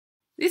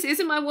This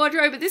isn't my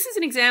wardrobe, but this is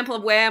an example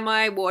of where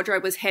my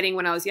wardrobe was heading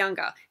when I was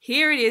younger.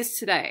 Here it is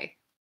today.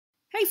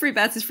 Hey Fruit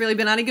Bats, it's Freelee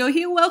Banana Girl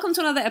here. Welcome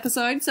to another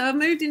episode. So I've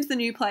moved into the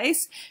new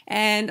place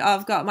and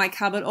I've got my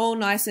cupboard all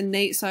nice and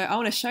neat. So I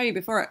want to show you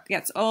before it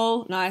gets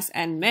all nice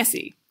and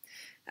messy.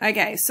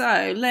 Okay,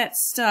 so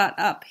let's start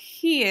up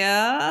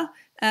here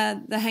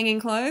at the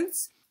hanging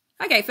clothes.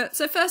 Okay,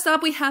 so first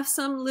up we have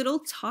some little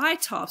tie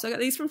tops. I got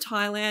these from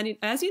Thailand.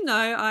 As you know,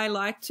 I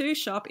like to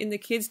shop in the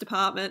kids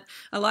department.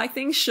 I like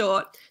things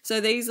short, so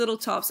these little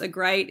tops are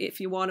great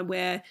if you want to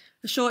wear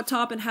a short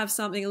top and have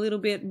something a little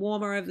bit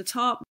warmer over the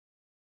top.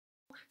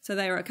 So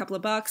they were a couple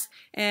of bucks.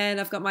 And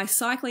I've got my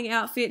cycling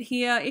outfit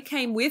here. It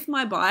came with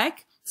my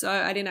bike, so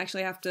I didn't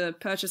actually have to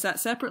purchase that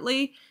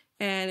separately.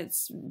 And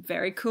it's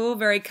very cool,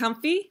 very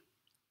comfy.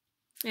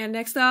 And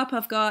next up,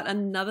 I've got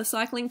another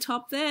cycling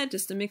top there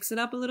just to mix it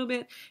up a little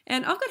bit.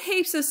 And I've got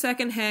heaps of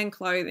secondhand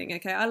clothing,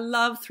 okay? I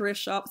love thrift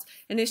shops,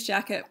 and this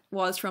jacket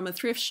was from a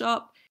thrift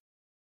shop.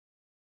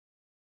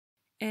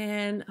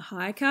 And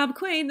hi Carb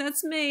Queen,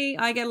 that's me.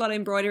 I get a lot of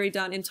embroidery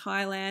done in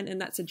Thailand,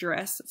 and that's a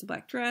dress. It's a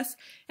black dress.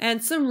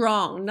 And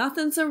sarong.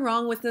 Nothing's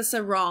wrong with the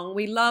sarong.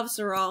 We love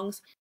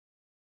sarongs.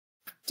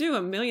 Do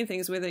a million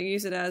things with it.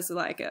 Use it as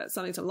like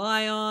something to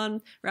lie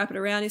on, wrap it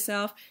around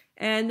yourself.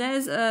 And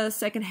there's a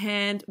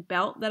secondhand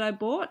belt that I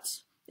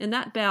bought. And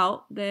that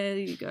belt, there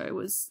you go,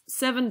 was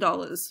 $7.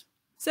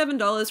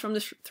 $7 from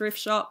the thrift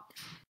shop.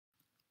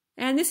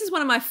 And this is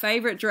one of my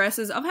favorite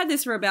dresses. I've had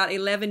this for about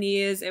 11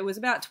 years. It was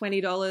about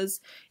 $20.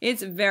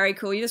 It's very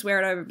cool. You just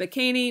wear it over a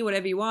bikini,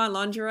 whatever you want,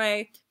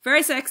 lingerie.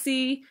 Very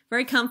sexy,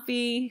 very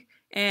comfy,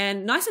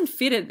 and nice and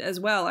fitted as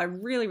well. I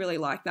really, really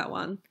like that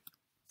one.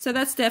 So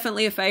that's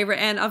definitely a favorite.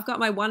 And I've got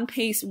my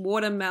one-piece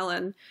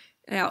watermelon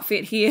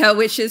outfit here,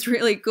 which is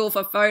really cool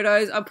for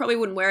photos. I probably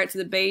wouldn't wear it to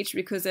the beach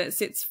because it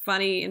sits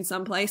funny in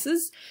some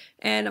places.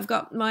 And I've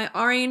got my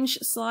orange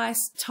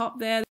slice top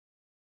there.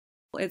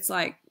 It's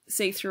like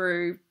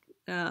see-through,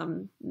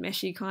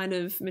 meshy kind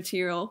of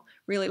material.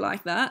 Really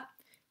like that.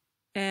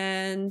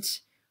 And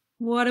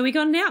what do we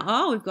got now?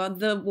 Oh, we've got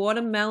the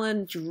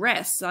watermelon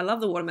dress. I love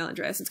the watermelon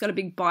dress. It's got a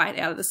big bite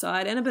out of the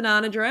side, and a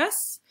banana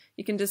dress.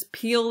 You can just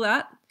peel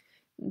that,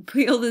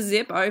 peel the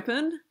zip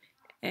open.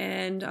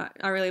 And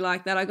I really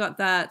like that. I got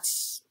that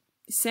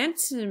sent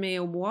to me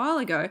a while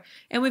ago.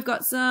 And we've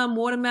got some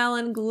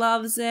watermelon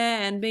gloves there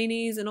and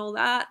beanies and all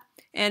that.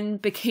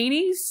 And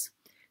bikinis.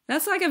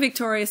 That's like a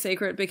Victoria's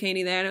Secret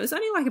bikini there. And it was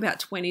only like about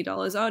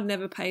 $20. I would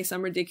never pay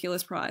some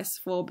ridiculous price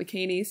for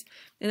bikinis.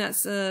 And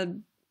that's a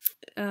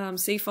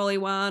Sea Folly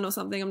one or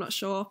something. I'm not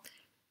sure.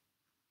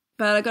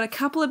 But I got a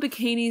couple of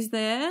bikinis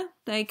there.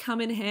 They come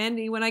in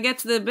handy when I get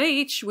to the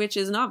beach, which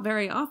is not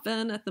very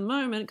often at the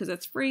moment because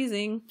it's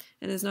freezing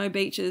and there's no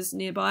beaches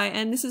nearby.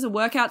 And this is a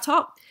workout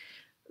top.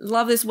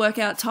 Love this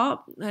workout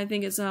top. I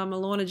think it's a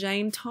Lorna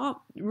Jane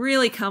top.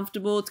 Really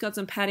comfortable. It's got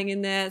some padding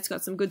in there. It's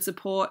got some good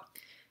support.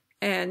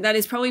 And that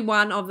is probably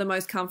one of the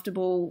most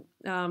comfortable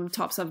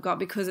tops I've got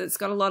because it's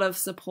got a lot of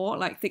support,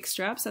 like thick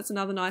straps. That's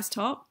another nice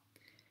top.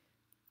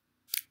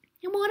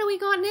 And what do we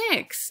got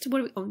next?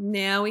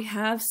 Now we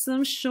have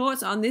some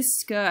shorts on this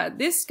skirt.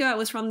 This skirt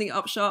was from the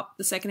op shop,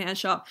 the secondhand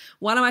shop.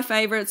 One of my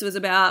favorites was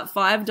about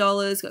 $5.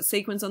 Got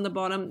sequins on the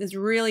bottom. It's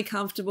really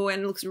comfortable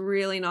and it looks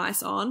really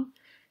nice on.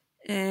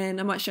 And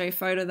I might show you a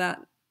photo of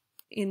that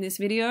in this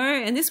video.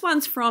 And this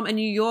one's from a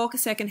New York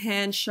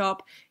secondhand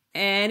shop.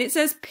 And it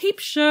says peep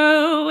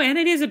show. And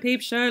it is a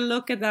peep show.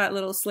 Look at that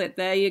little slit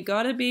there. You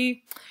gotta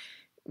be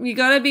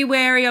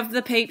wary of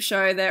the peep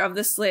show there, of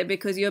the slit,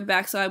 because your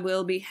backside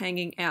will be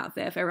hanging out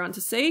there for everyone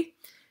to see.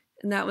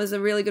 And that was a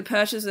really good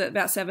purchase at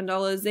about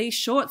 $7. These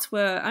shorts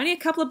were only a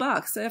couple of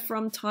bucks. They're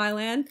from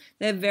Thailand.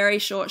 They're very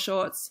short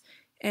shorts.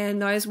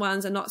 And those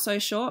ones are not so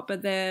short,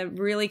 but they're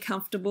really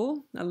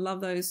comfortable. I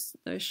love those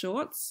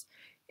shorts.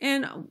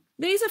 And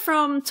these are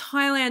from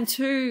Thailand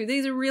too.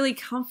 These are really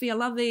comfy. I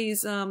love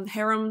these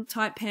harem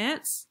type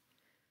pants.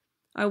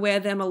 I wear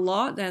them a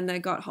lot and they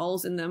got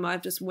holes in them.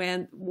 I've just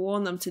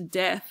worn them to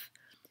death.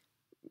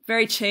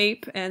 Very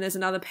cheap. And there's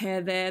another pair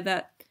there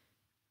that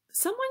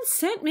someone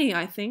sent me,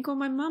 I think, or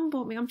my mum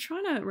bought me. I'm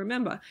trying to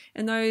remember.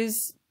 And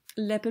those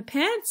leopard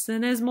pants.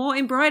 And there's more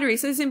embroidery.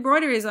 So this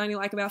embroidery is only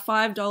like about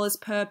 $5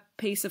 per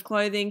piece of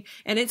clothing.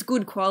 And it's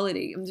good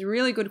quality. It's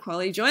really good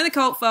quality. Join the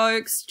cult,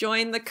 folks.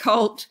 Join the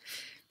cult.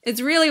 It's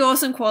really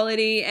awesome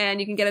quality and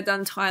you can get it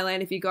done in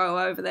Thailand if you go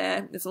over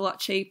there. It's a lot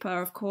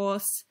cheaper, of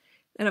course.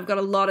 And I've got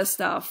a lot of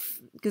stuff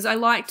because I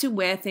like to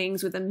wear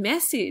things with a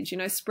message, you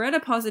know, spread a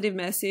positive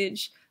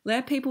message,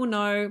 let people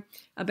know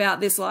about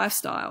this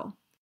lifestyle.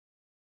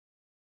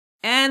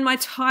 And my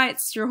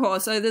tights drawer.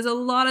 So there's a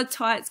lot of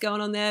tights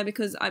going on there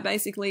because I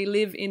basically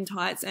live in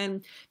tights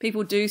and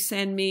people do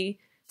send me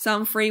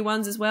some free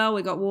ones as well.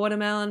 We got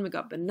watermelon, we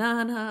got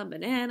banana,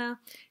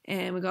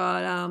 and we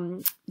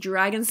got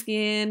dragon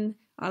skin.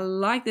 I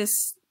like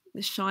this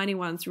shiny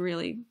one's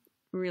really,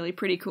 really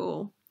pretty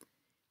cool.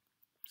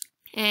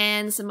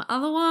 And some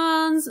other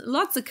ones,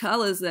 lots of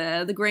colors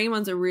there. The green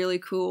ones are really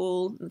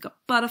cool. We've got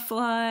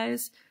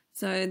butterflies.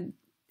 So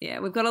yeah,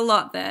 we've got a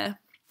lot there.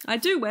 I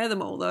do wear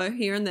them all though,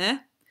 here and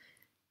there.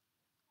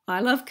 I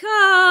love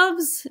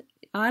carbs.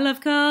 I love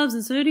carbs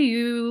and so do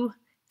you.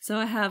 So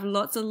I have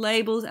lots of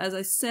labels, as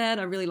I said.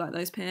 I really like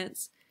those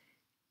pants.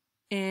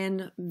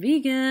 And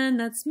vegan,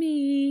 that's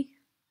me.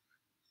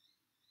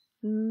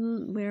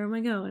 Where am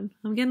I going?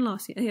 I'm getting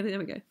lost here. There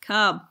we go.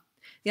 Carb.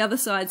 The other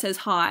side says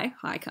hi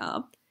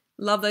carb.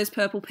 Love those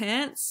purple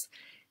pants.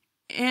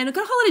 And I've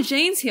got a whole lot of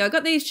jeans here. I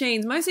got these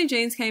jeans. Mostly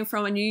jeans came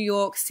from a New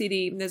York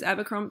City. There's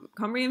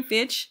Abercrombie and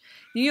Fitch,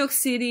 New York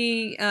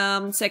City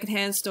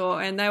secondhand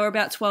store, and they were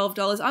about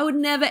 $12. I would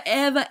never,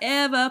 ever,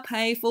 ever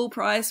pay full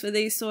price for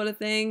these sort of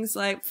things,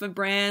 like for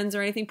brands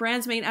or anything.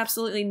 Brands mean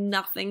absolutely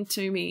nothing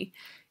to me.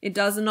 It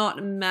does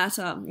not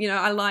matter. You know,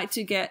 I like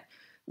to get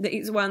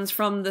these ones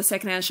from the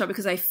secondhand shop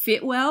because they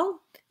fit well.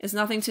 It's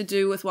nothing to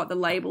do with what the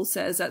label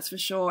says, that's for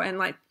sure. And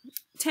like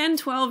 $10,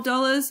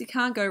 $12, you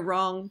can't go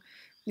wrong.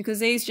 Because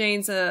these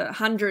jeans are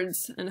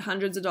hundreds and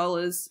hundreds of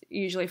dollars,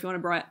 usually if you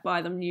want to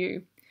buy them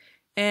new.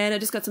 And I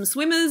just got some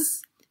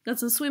swimmers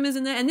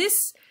in there. And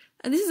this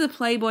is a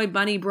Playboy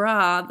bunny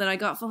bra that I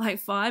got for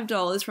like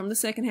 $5 from the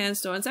secondhand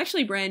store. It's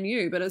actually brand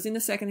new, but it was in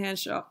the secondhand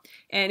shop.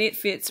 And it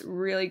fits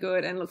really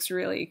good and looks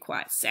really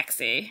quite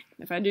sexy,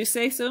 if I do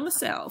say so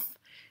myself.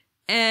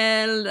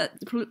 And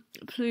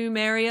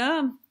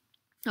Plumeria,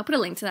 I'll put a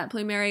link to that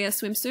Plumeria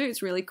swimsuit.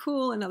 It's really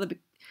cool.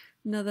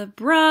 Another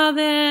bra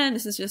there, and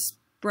this is just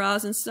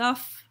bras and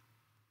stuff.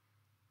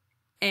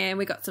 And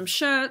we got some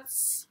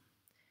shirts.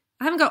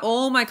 I haven't got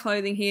all my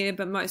clothing here,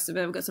 but most of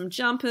it. We've got some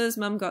jumpers.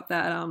 Mum got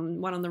that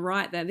one on the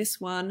right there, this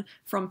one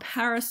from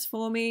Paris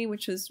for me,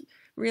 which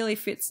really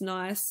fits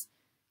nice.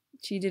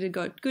 She did a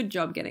good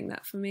job getting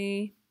that for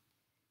me.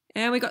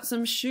 And we got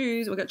some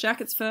shoes. We got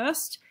jackets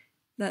first.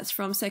 That's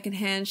from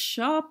secondhand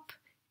shop.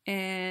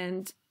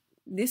 And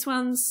this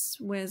one's,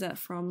 where's that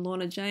from?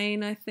 Lorna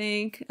Jane, I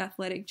think.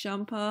 Athletic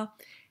jumper.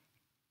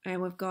 And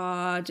we've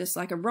got just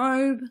like a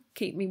robe,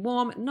 keep me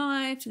warm at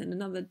night, and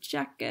another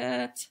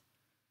jacket.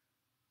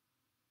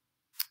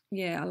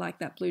 Yeah, I like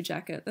that blue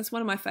jacket. That's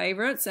one of my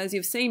favorites, as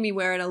you've seen me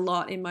wear it a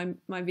lot in my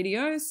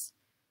videos.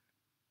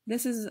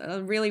 This is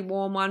a really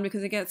warm one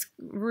because it gets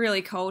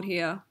really cold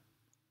here.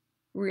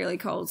 Really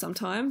cold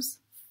sometimes.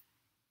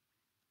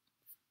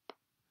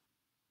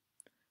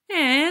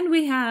 And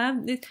we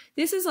have,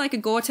 this is like a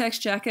Gore-Tex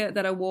jacket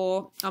that I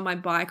wore on my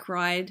bike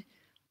ride.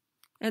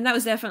 And that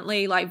was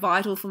definitely like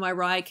vital for my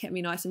ride, kept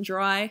me nice and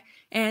dry.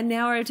 And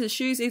now we're into the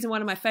shoes. These are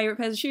one of my favorite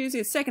pairs of shoes.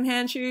 These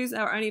secondhand shoes. They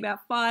were only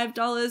about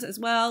 $5 as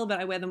well, but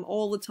I wear them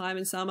all the time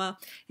in summer.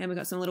 And we've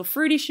got some little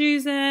fruity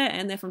shoes there,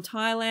 and they're from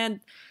Thailand.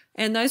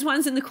 And those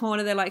ones in the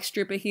corner, they're like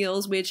stripper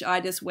heels, which I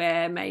just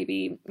wear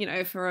maybe, you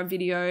know, for a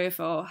video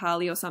for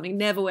Harley or something.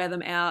 Never wear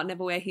them out,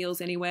 never wear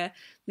heels anywhere.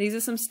 These are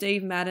some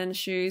Steve Madden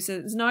shoes.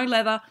 There's no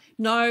leather,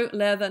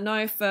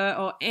 no fur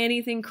or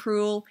anything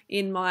cruel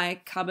in my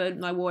cupboard,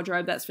 my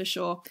wardrobe, that's for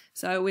sure.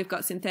 So we've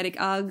got synthetic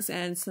Uggs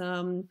and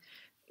some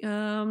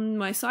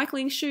my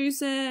cycling shoes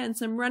there and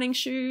some running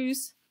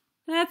shoes.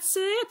 That's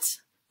it.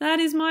 That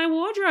is my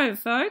wardrobe,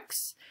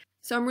 folks.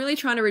 So I'm really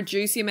trying to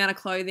reduce the amount of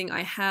clothing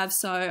I have,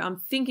 so I'm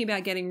thinking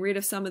about getting rid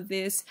of some of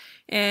this.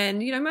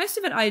 And, you know, most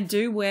of it I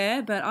do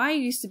wear, but I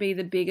used to be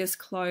the biggest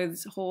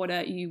clothes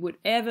hoarder you would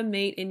ever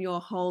meet in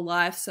your whole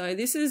life. So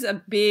this is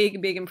a big,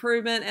 big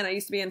improvement, and I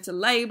used to be into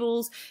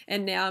labels,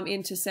 and now I'm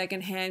into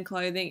secondhand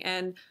clothing,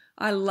 and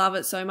I love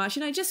it so much.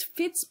 You know, it just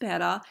fits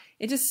better.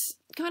 It just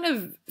kind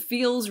of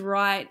feels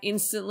right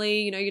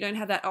instantly. You know, you don't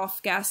have that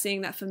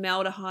off-gassing, that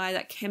formaldehyde,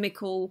 that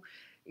chemical,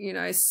 you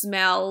know,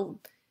 smell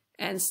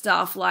and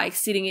stuff like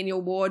sitting in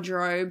your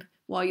wardrobe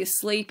while you're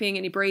sleeping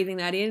and you're breathing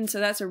that in. So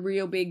that's a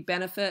real big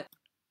benefit.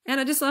 And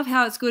I just love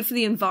how it's good for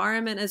the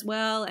environment as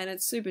well, and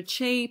it's super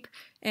cheap.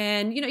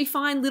 And, you know, you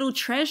find little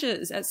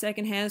treasures at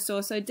secondhand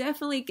stores, so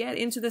definitely get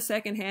into the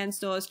secondhand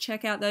stores,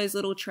 check out those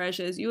little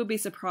treasures. You will be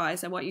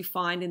surprised at what you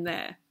find in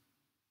there.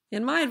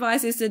 And my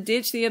advice is to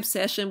ditch the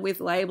obsession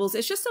with labels.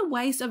 It's just a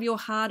waste of your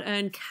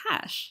hard-earned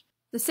cash.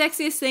 The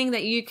sexiest thing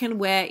that you can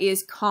wear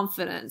is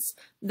confidence.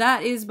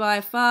 That is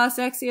by far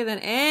sexier than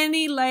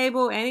any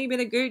label, any bit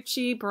of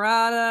Gucci,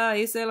 Prada,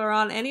 Yves Saint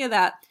Laurent, any of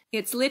that.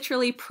 It's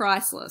literally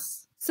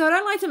priceless. So I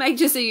don't like to make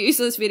just a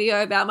useless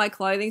video about my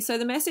clothing, so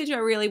the message I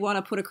really want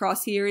to put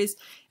across here is,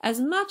 as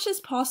much as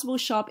possible,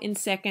 shop in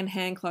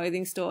secondhand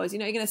clothing stores. You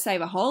know, you're going to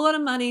save a whole lot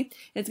of money.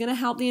 It's going to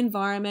help the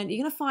environment.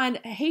 You're going to find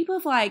a heap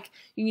of like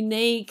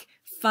unique,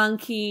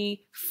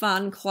 funky,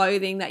 fun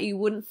clothing that you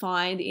wouldn't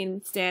find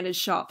in standard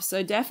shops.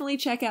 So definitely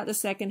check out the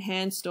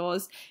secondhand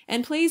stores,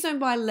 and please don't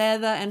buy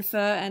leather and fur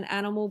and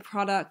animal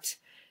product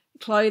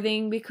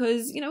clothing,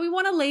 because, you know, we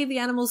want to leave the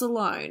animals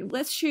alone.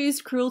 Let's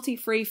choose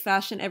cruelty-free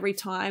fashion every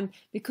time,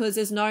 because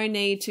there's no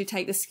need to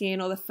take the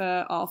skin or the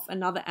fur off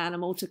another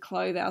animal to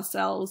clothe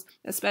ourselves,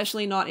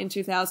 especially not in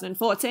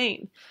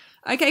 2014.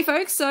 Okay,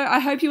 folks, so I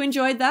hope you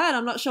enjoyed that.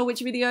 I'm not sure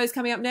which video is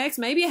coming up next.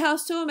 Maybe a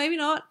house tour, maybe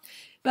not.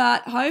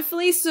 But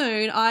hopefully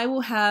soon I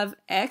will have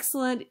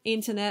excellent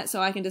internet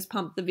so I can just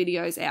pump the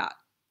videos out.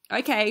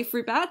 Okay,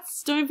 fruit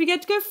bats, don't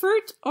forget to go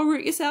fruit or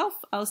root yourself.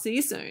 I'll see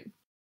you soon.